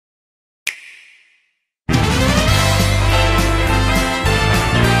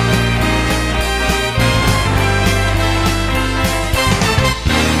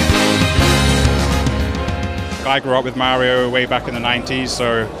I grew up with Mario way back in the 90s,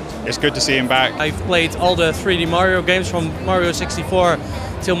 so it's good to see him back. I've played all the 3D Mario games from Mario 64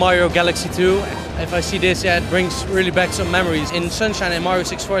 till Mario Galaxy 2. If I see this, yeah, it brings really back some memories. In Sunshine and Mario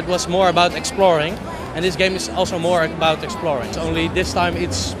 64 it was more about exploring, and this game is also more about exploring. It's only this time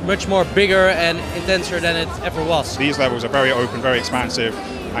it's much more bigger and intenser than it ever was. These levels are very open, very expansive,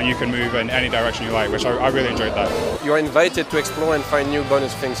 and you can move in any direction you like, which I really enjoyed that. You're invited to explore and find new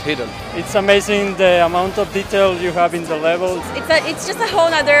bonus things hidden. It's amazing the amount of detail you have in the levels. It's just a whole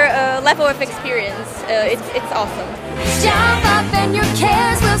other level of experience. It's awesome. Jump up and your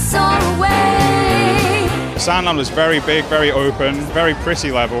cares will soar away. Sandland was very big, very open, very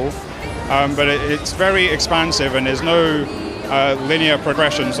pretty level, but it's very expansive and there's no linear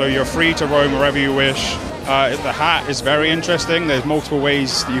progression, so you're free to roam wherever you wish. The hat is very interesting. There's multiple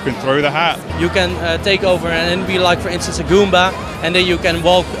ways that you can throw the hat. You can take over and be like, for instance, a Goomba, and then you can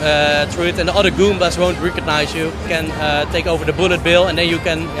walk through it and the other Goombas won't recognize you. You can take over the bullet bill and then you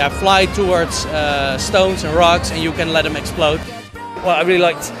can fly towards stones and rocks and you can let them explode. Well, I really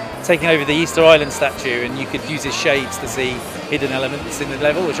liked taking over the Easter Island statue, and you could use his shades to see hidden elements in the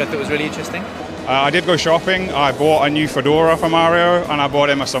level, which I thought was really interesting. I did go shopping. I bought a new fedora for Mario and I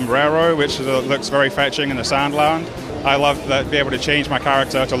bought him a sombrero, which looks very fetching in the Sandland. I love to be able to change my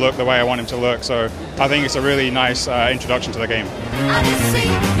character to look the way I want him to look, so I think it's a really nice introduction to the game.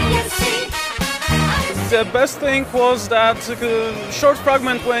 The best thing was that short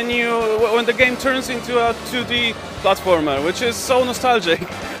fragment when the game turns into a 2D platformer, which is so nostalgic.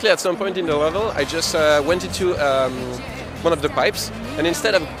 At some point in the level, I just went into one of the pipes, and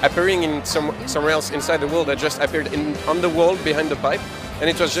instead of appearing in somewhere else inside the world, I just appeared on the wall behind the pipe, and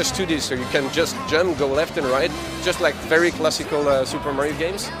it was just 2D, so you can just jump, go left and right, just like very classical Super Mario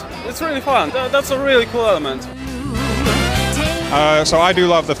games. It's really fun. That's a really cool element. So I do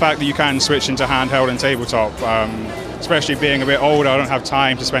love the fact that you can switch into handheld and tabletop. Especially being a bit older, I don't have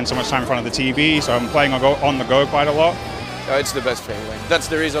time to spend so much time in front of the TV, so I'm playing on the go quite a lot. It's the best thing. That's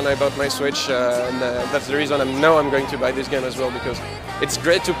the reason I bought my Switch, and that's the reason I'm going to buy this game as well, because it's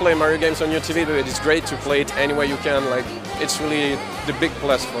great to play Mario games on your TV, but it's great to play it anywhere you can. It's really the big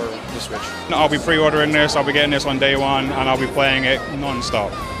plus for the Switch. I'll be pre-ordering this, I'll be getting this on day one, and I'll be playing it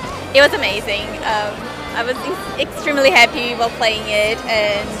non-stop. It was amazing. I was extremely happy while playing it,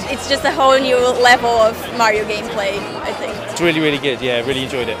 and it's just a whole new level of Mario gameplay, I think. It's really, really good. Yeah, really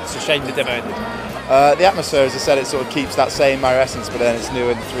enjoyed it. It's a shame the demo ended. The atmosphere, as I said, it sort of keeps that same Mario essence, but then it's new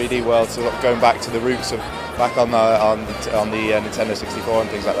in the 3D world, so going back to the roots of back on the Nintendo 64 and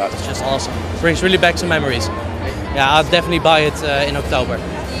things like that. It's just awesome. Brings really back some memories. Yeah, I'll definitely buy it in October.